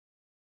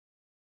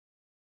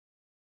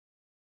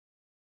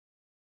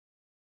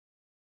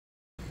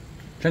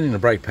Changing the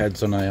brake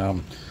pads on a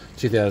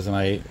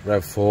 2008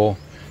 RAV4,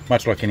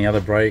 much like any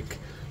other brake.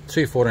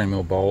 Two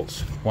 14mm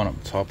bolts, one up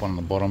the top, one on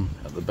the bottom.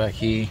 At the back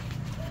here, you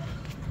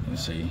can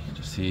see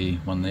just here,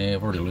 one there.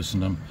 I've already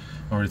loosened them.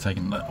 I've already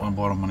taken that one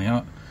bottom one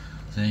out.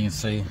 So you can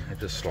see it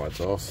just slides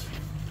off,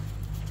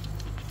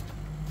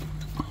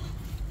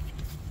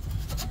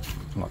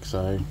 like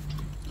so.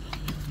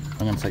 I'm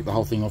going to take the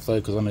whole thing off though,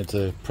 because I need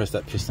to press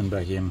that piston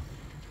back in.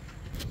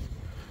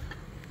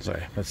 So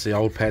that's the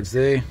old pads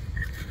there.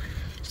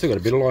 Still got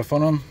a bit of life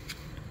on them,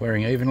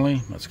 wearing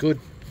evenly, that's good.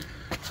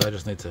 So I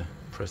just need to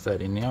press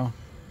that in now.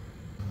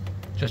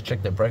 Just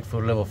check the brake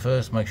fluid level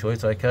first, make sure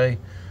it's okay.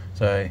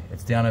 So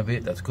it's down a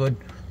bit, that's good.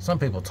 Some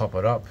people top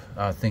it up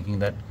thinking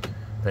that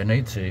they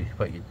need to,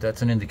 but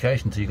that's an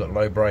indication that you've got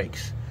low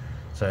brakes.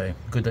 So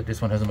good that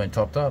this one hasn't been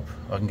topped up.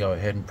 I can go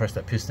ahead and press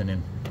that piston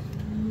in.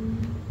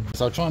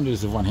 So I'll try and do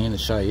this with one hand, the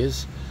𝙬𝙧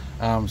is.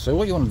 So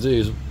what you want to do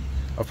is,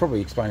 I've probably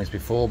explained this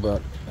before,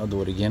 but I'll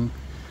do it again.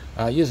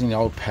 Using the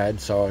old pad,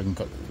 so I can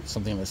got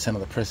something to center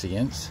the press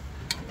against.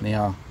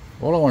 Now,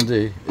 all I want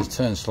to do is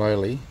turn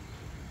slowly,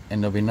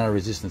 and there'll be no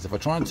resistance. If I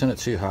try and turn it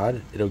too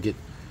hard, it'll get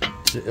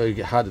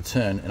hard to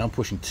turn, and I'm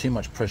pushing too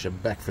much pressure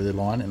back through the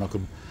line, and I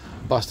could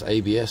bust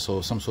ABS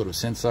or some sort of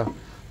sensor.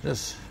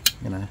 Just,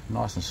 you know,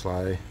 nice and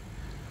slow.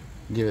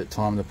 Give it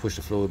time to push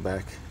the fluid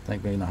back.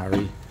 Don't be in a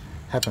hurry.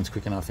 Happens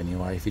quick enough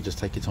anyway if you just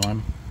take your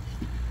time.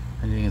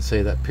 And you can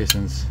see that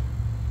piston's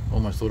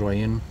almost all the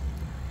way in.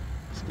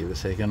 Just give it a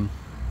second.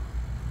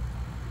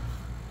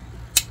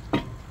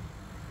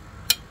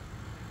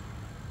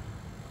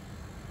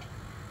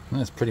 And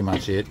that's pretty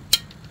much it.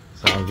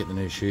 So I'll get the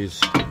new shoes.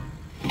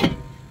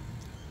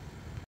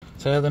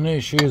 So the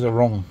new shoes are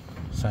wrong.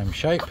 Same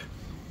shape,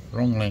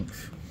 wrong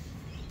length.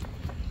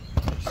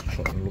 Just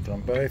try to look at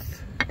them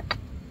both.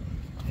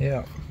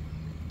 Yeah.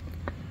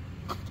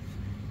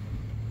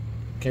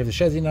 Okay, the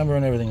chassis number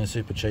and everything is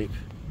super cheap.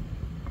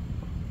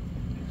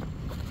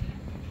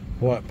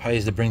 Why it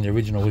pays to bring the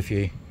original with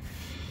you.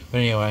 But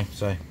anyway,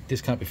 so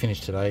this can't be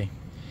finished today.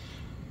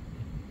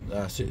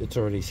 It's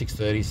already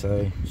 6:30,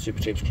 so super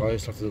cheap's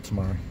closed. I'll have to do it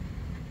tomorrow.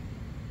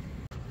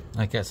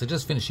 Okay, so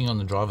just finishing on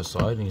the driver's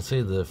side, and you can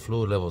see the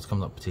fluid level is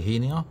coming up to here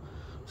now.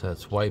 So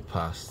it's way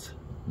past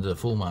the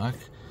full mark,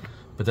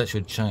 but that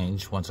should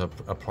change once I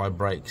apply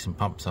brakes and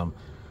pump some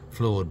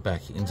fluid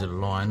back into the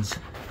lines.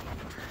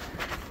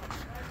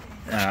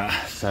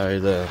 So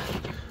the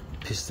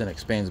piston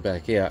expands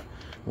back out.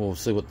 We'll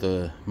see what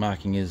the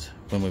marking is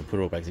when we put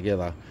it all back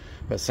together.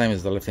 But same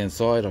as the left hand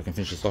side, I can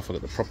finish this off. I've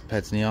got the proper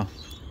pads now,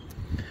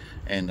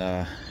 and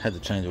had to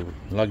change a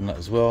lug nut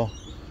as well.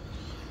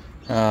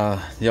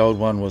 The old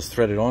one was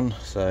threaded on,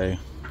 so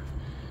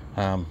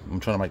I'm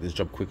trying to make this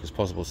job quick as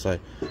possible. So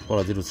what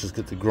I did was just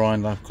get the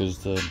grinder, because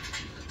the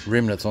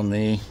rim that's on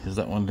there is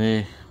that one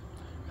there,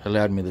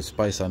 allowed me the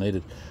space I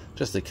needed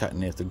just to cut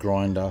in half the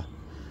grinder,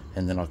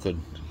 and then I could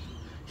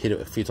hit it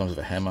a few times with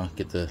a hammer,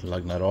 get the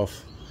lug nut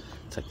off,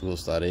 take the wheel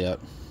start out,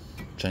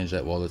 change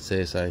that while it's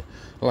there. So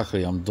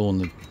luckily I'm doing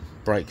the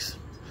brakes,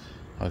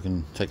 I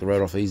can take the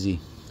rotor off easy.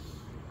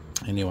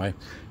 Anyway,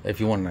 if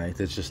you want to know,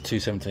 there's just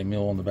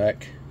 217mm on the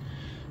back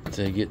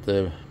to get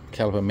the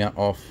caliper mount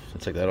off. So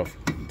take that off,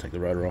 take the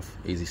rotor off,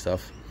 easy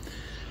stuff.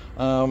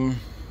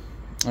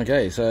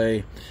 Okay,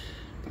 so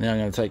now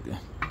I'm going to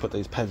put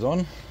these pads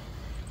on.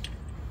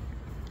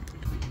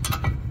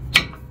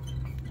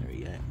 There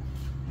we go.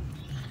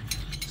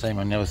 Same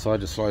on the other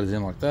side, just slide it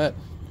in like that.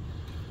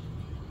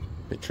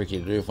 Bit tricky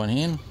to do with one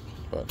hand,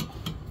 but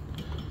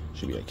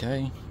should be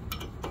okay.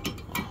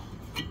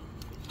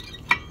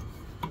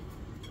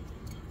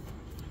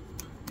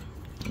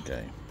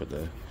 Okay, put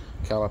the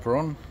caliper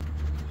on.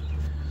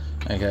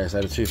 Okay,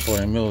 so the two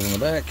 14mm on the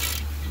back,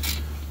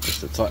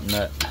 just to tighten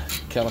that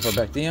caliper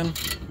back down.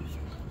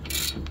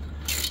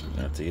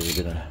 Gonna have to get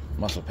a bit of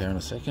muscle power in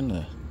a second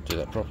to do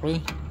that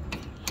properly.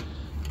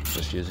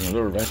 Just using a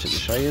little ratchet, the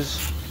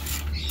𝙬𝙧.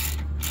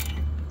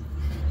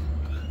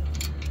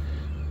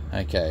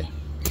 Okay,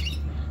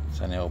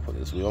 so now I'll put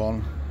this wheel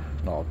on.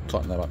 I'll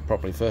tighten that up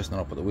properly first, and then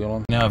I'll put the wheel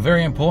on. Now, a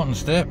very important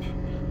step,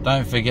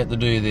 don't forget to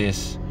do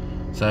this.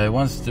 So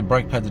once the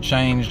brake pads are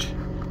changed,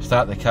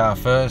 start the car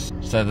first,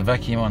 so the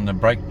vacuum on the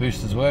brake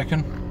booster is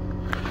working,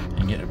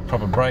 and get a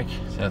proper brake.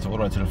 So that's all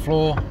the way to the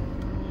floor.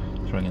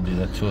 So we can do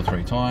that 2 or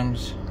 3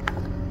 times.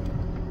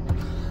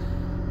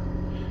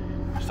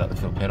 Start the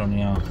foot pedal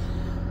now.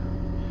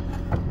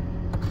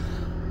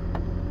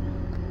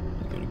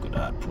 Give it a good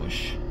hard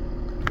push.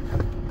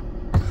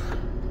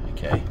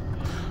 Okay,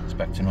 it's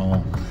back to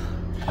normal.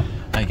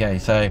 Okay,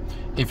 so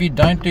if you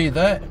don't do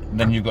that,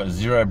 then you've got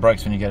 0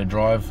 brakes when you go to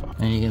drive.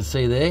 And you can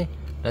see there,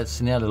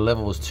 that's now the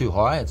level was too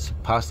high, it's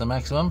past the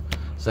maximum,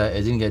 so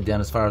it didn't go down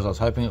as far as I was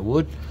hoping it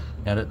would.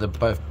 Now that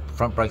both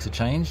front brakes are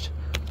changed,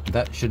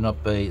 that should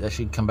not be, that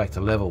should come back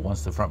to level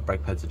once the front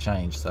brake pads are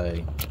changed.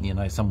 So, you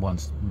know,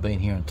 someone's been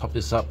here and topped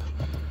this up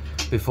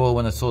before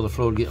when they saw the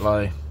fluid get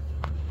low.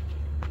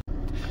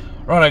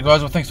 Righto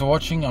guys, well thanks for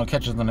watching, I'll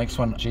catch you in the next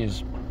one,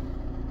 cheers.